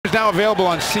is now available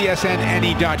on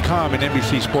csnne.com and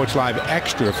NBC Sports Live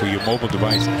Extra for your mobile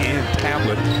device and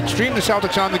tablet. Stream the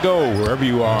Celtics on the go wherever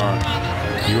you are.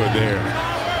 You are there.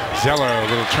 Zeller, a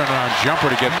little turnaround jumper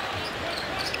to get.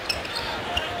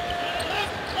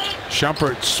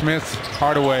 Shumpert, Smith,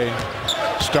 Hardaway,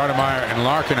 Stoudemire, and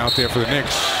Larkin out there for the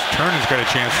Knicks. Turner's got a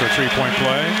chance for a three-point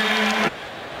play.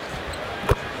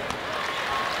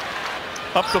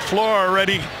 Up the floor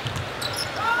already.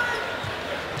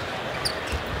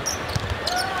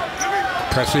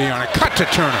 Pressey on a cut to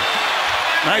Turner.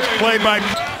 Nice play by.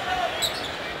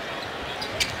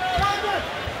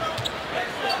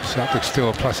 Celtics still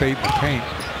a +8 in the paint.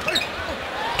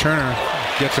 Turner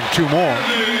gets him two more.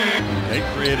 They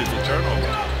created the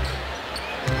turnover.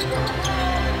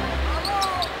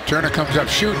 Turner comes up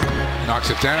shooting, knocks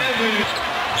it down.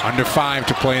 Under 5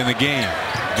 to play in the game.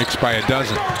 Knicks by a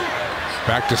dozen.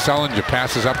 Back to Sullinger,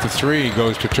 passes up the 3,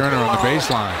 goes to Turner on the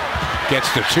baseline.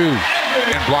 Gets the 2,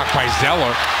 and blocked by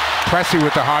Zeller. Pressey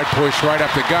with the hard push right up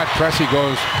the gut. Pressey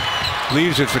goes,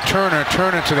 leaves it for Turner.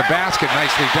 Turner to the basket,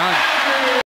 nicely done.